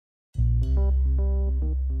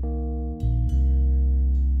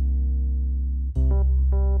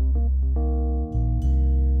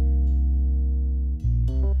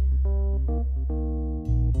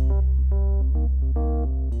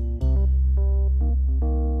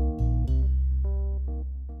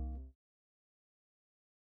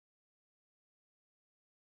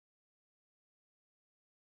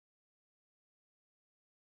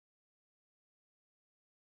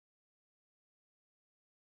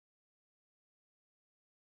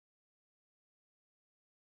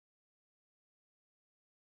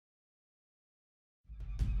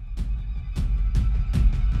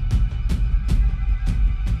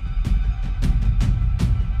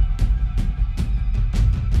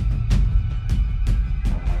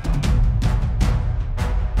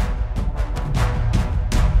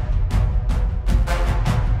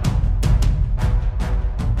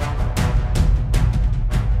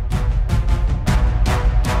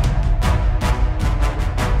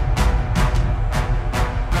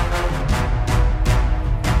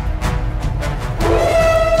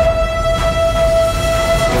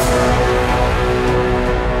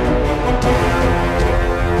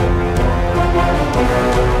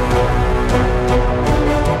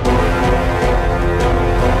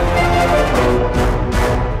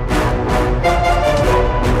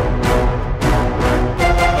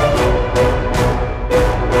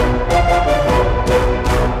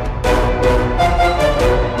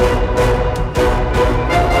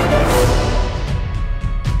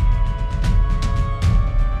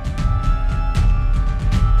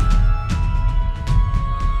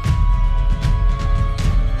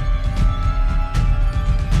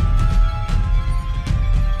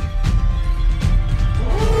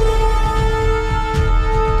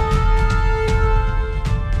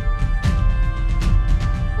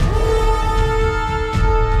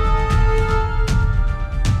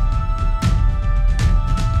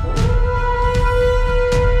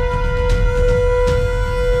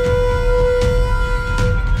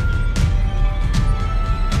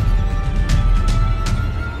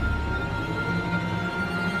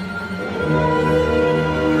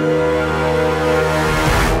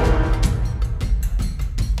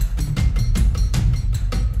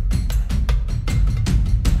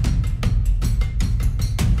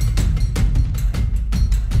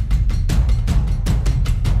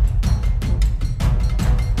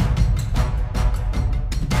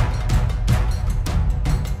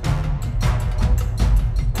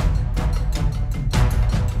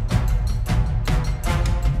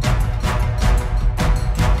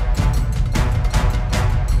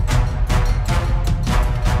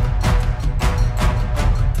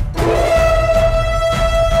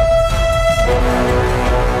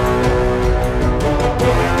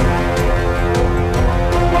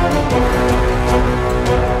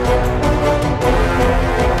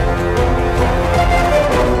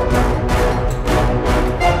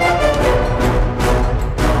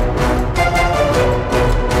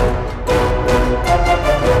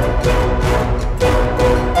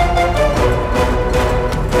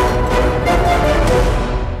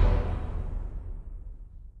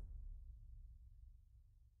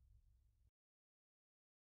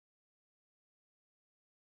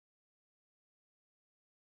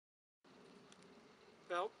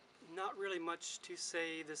Well, not really much to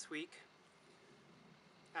say this week.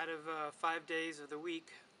 Out of 5 days of the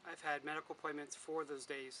week, I've had medical appointments for those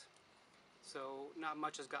days, so not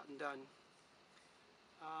much has gotten done.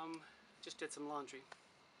 Just did some laundry.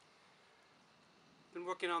 Been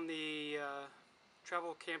working on the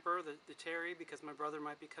travel camper, the Terry, because my brother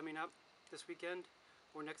might be coming up this weekend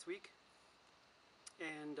or next week,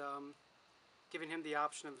 and giving him the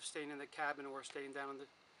option of staying in the cabin or staying down in the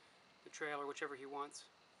trailer, whichever he wants.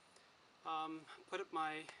 Put up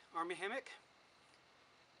my army hammock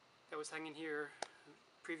that was hanging here in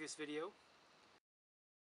the previous video.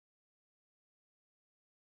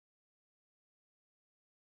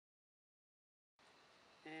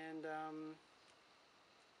 And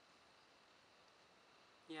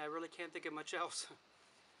yeah, I really can't think of much else.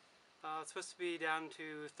 It's supposed to be down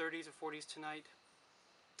to 30s or 40s tonight,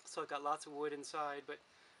 so I've got lots of wood inside, but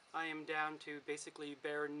I am down to basically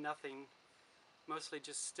bare nothing, mostly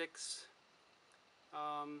just sticks.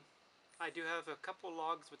 I do have a couple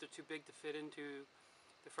logs, but they're too big to fit into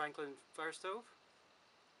the Franklin fire stove,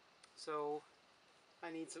 so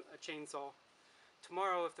I need a chainsaw.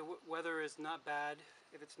 Tomorrow, if the weather is not bad,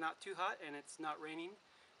 if it's not too hot and it's not raining,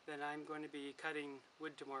 then I'm going to be cutting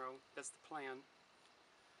wood tomorrow. That's the plan.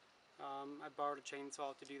 I borrowed a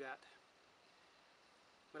chainsaw to do that.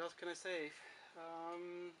 What else can I say?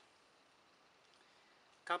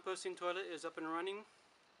 Composting toilet is up and running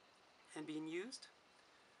and being used.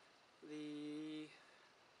 The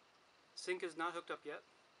sink is not hooked up yet.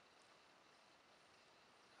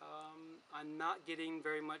 I'm not getting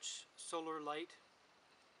very much solar light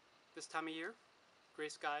this time of year, gray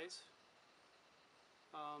skies,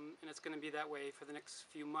 and it's going to be that way for the next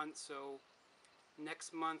few months. So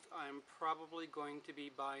next month I'm probably going to be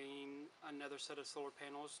buying another set of solar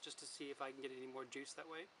panels just to see if I can get any more juice that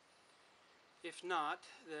way. If not,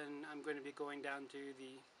 then I'm going to be going down to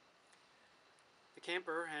the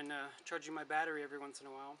camper and charging my battery every once in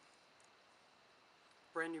a while.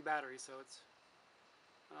 Brand new battery, so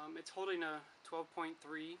it's holding a 12.3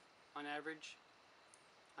 on average.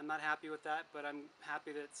 I'm not happy with that, but I'm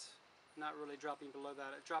happy that it's not really dropping below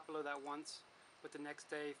that. It dropped below that once, but the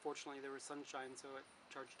next day, fortunately, there was sunshine, so it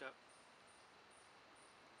charged up.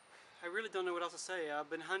 I really don't know what else to say.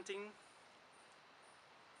 I've been hunting,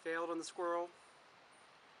 failed on the squirrel,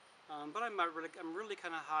 but I'm really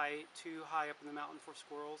kind of too high up in the mountain for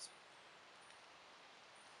squirrels,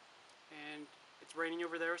 and it's raining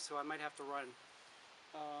over there, so I might have to run.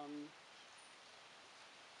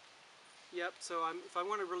 Yep, so if I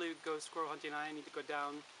want to really go squirrel hunting, I need to go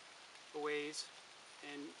down a ways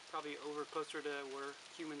and probably over closer to where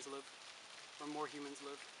humans live, or more humans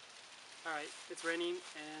live. Alright, it's raining,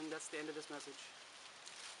 and that's the end of this message.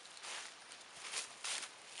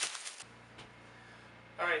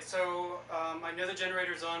 Alright, so I know the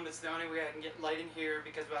generator's on, but it's the only way I can get light in here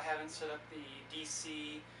because I haven't set up the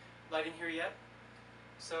DC light in here yet.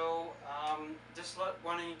 So, just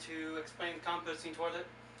wanting to explain the composting toilet.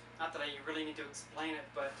 Not that I really need to explain it,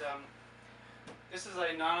 but this is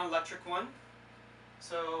a non-electric one.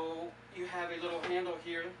 So you have a little handle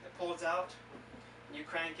here that pulls out, and you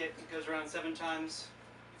crank it. It goes around 7 times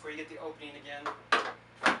before you get the opening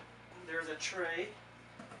again. There's a tray.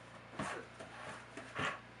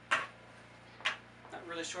 Not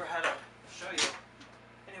really sure how to show you.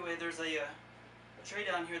 Anyway, there's a tray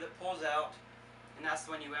down here that pulls out, and that's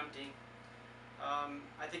the one you empty.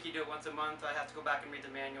 I think you do it once a month. I have to go back and read the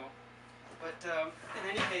manual. But in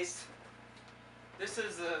any case, this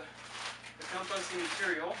is the composting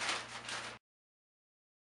material.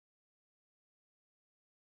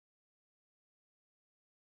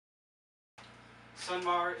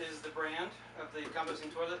 Sunmar is the brand of the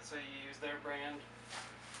composting toilet, so you use their brand.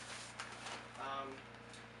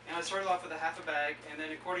 And I started off with a half a bag, and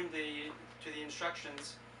then according to the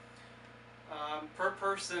instructions, per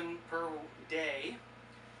person per day,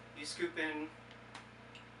 you scoop in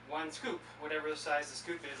 1 scoop, whatever the size the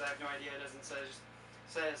scoop is. I have no idea. It doesn't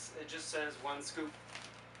it just says 1 scoop.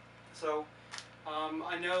 So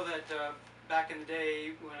I know that back in the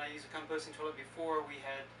day when I used a composting toilet before, we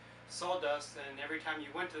had sawdust, and every time you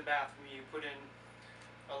went to the bathroom you put in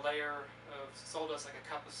a layer of sawdust, like a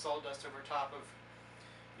cup of sawdust over top of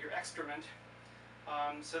your excrement.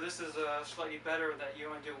 So this is slightly better that you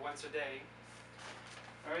only do it once a day.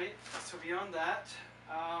 Alright, so beyond that,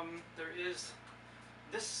 there is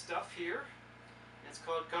this stuff here. It's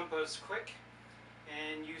called Compost Quick,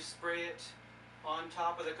 and you spray it on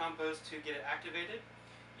top of the compost to get it activated.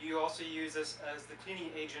 You also use this as the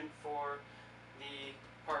cleaning agent for the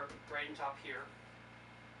part right on top here.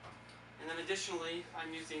 And then additionally,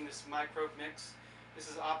 I'm using this microbe mix. This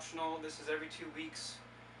is optional. This is every 2 weeks.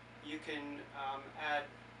 You can add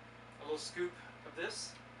a little scoop of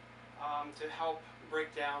this to help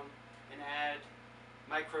break down and add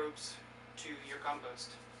microbes to your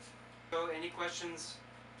compost. So any questions,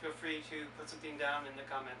 feel free to put something down in the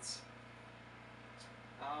comments.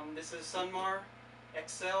 This is Sunmar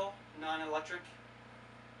XL non-electric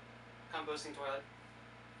composting toilet.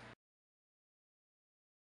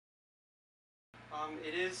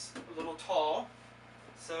 It is a little tall,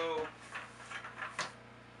 so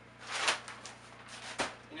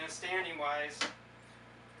standing wise,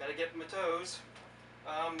 gotta get my toes.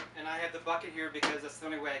 And I have the bucket here because that's the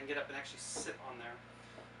only way I can get up and actually sit on there.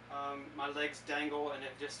 My legs dangle and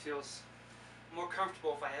it just feels more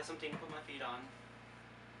comfortable if I have something to put my feet on.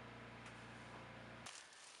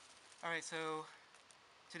 Alright, so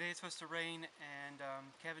today it's supposed to rain and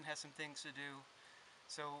Kevin has some things to do,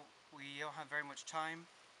 so we don't have very much time,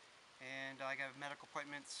 and I got medical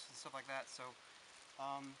appointments and stuff like that, so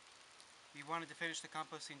we wanted to finish the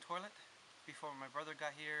composting toilet before my brother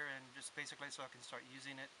got here, and just basically so I can start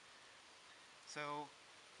using it. So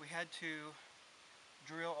we had to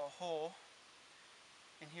drill a hole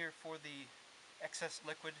in here for the excess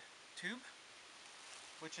liquid tube,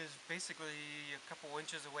 which is basically a couple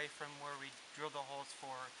inches away from where we drilled the holes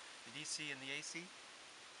for the DC and the AC.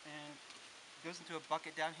 And it goes into a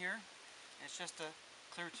bucket down here, and it's just a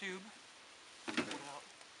clear tube.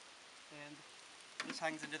 And this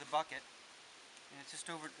hangs into the bucket, and it's just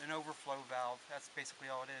an overflow valve. That's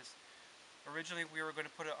basically all it is. Originally we were going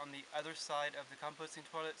to put it on the other side of the composting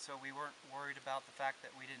toilet, so we weren't worried about the fact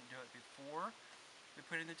that we didn't do it before we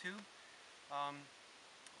put it in the tube.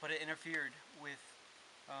 But it interfered with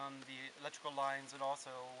the electrical lines, and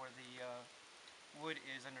also where the wood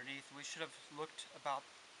is underneath. We should have looked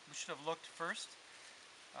first,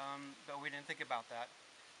 but we didn't think about that.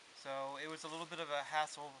 So it was a little bit of a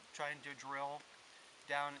hassle trying to drill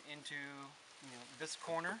down into this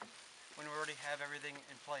corner when we already have everything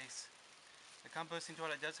in place. The composting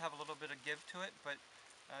toilet does have a little bit of give to it, but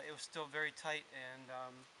it was still very tight, and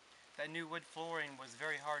that new wood flooring was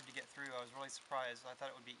very hard to get through. I was really surprised. I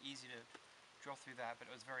thought it would be easy to drill through that, but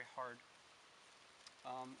it was very hard.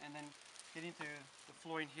 And then getting to the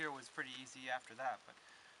flooring here was pretty easy after that, but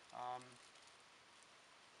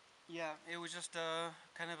yeah, it was just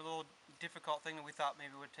kind of a little difficult thing that we thought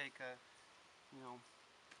maybe would take a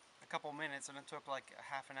couple minutes, and it took like a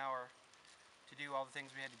half an hour to do all the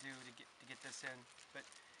things we had to do to get this in.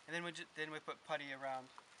 And then we put putty around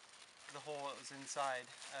the hole that was inside.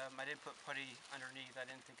 I didn't put putty underneath. I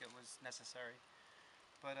didn't think it was necessary.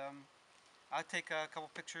 But I'll take a couple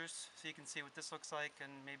pictures so you can see what this looks like,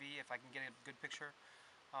 and maybe if I can get a good picture,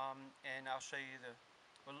 and I'll show you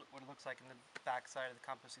what it looks like in the back side of the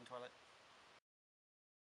composting toilet.